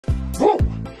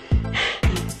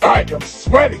I am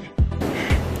sweating.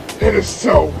 It is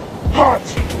so hot.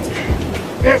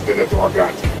 Answer the door,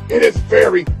 guys. It is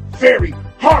very, very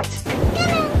hot. It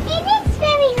is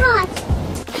very hot.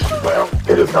 Well,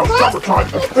 it is now summertime,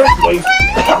 especially.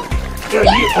 And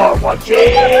you are watching.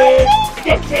 Get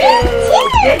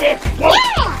it?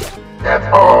 And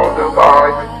all the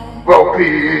life will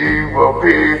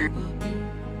be.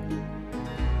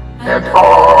 And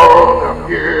all the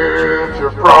future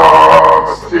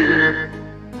promises.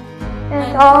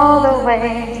 And all the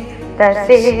ways, the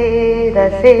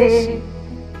sea.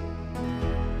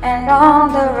 And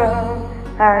on the road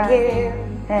are you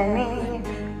and me.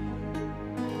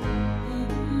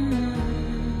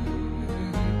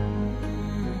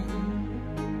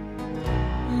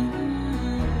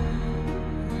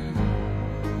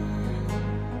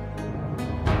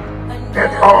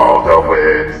 And all the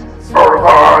winds are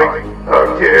like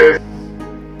a kiss.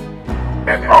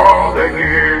 And all the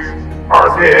years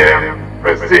are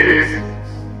nemesis.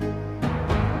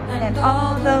 And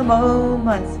all the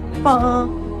moments fall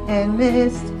and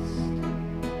mist.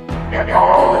 And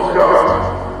all is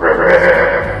just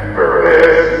remember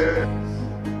this.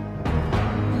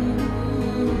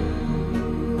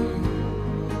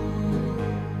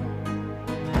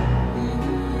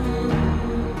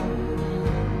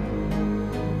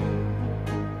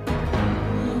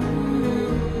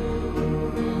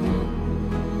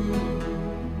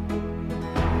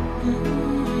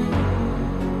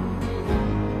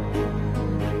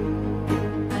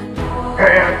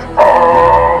 And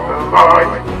all the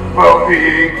light will be.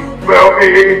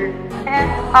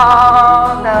 And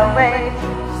all the ways,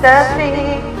 the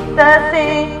sea.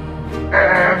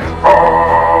 And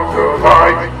all the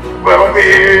light will be.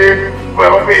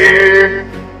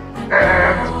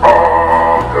 And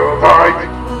all the light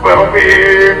will be.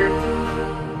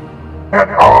 And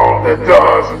all the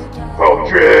dust will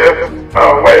drift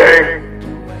away.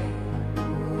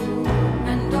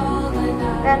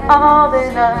 And all the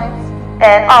nights,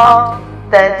 and all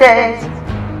the days,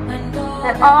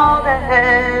 and all the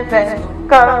heavens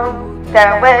go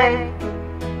their way.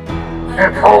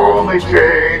 And only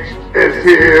change is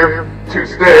here to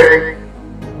stay.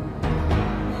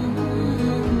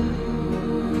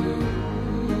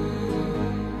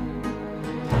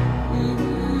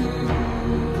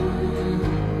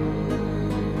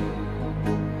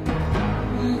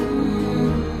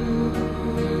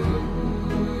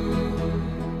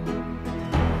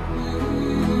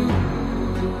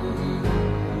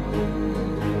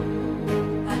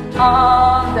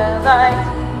 All the lights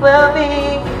will be.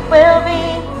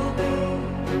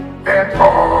 And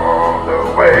all the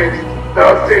ways,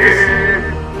 the sea.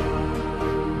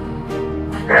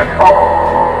 And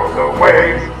all the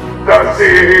ways, the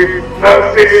sea.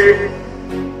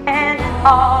 And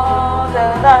all the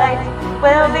lights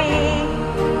will be.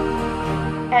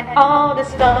 And all the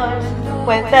stars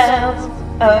without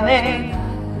a name.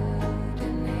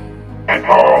 And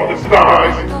all the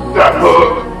skies that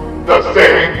look the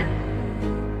same.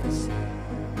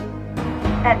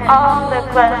 And all the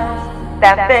clouds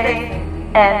that fade,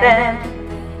 and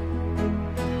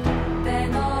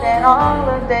then all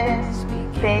of this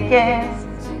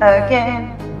begins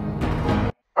again.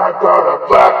 I've got a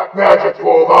black magic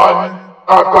woman.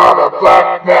 I've got a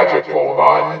black magic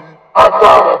woman. I've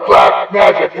got a black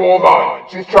magic woman.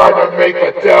 She's trying to make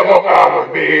a devil out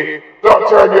of me. Don't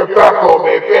turn your back on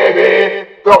me, baby.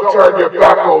 Don't turn your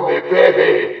back on me,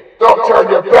 baby. Don't turn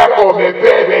your back on me,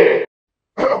 baby.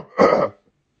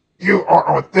 You are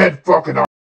on thin fucking ice.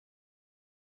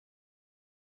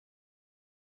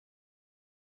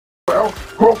 Well,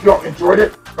 hope y'all enjoyed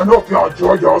it, and hope y'all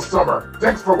enjoyed y'all summer.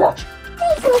 Thanks for watching.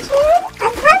 Thanks for watching.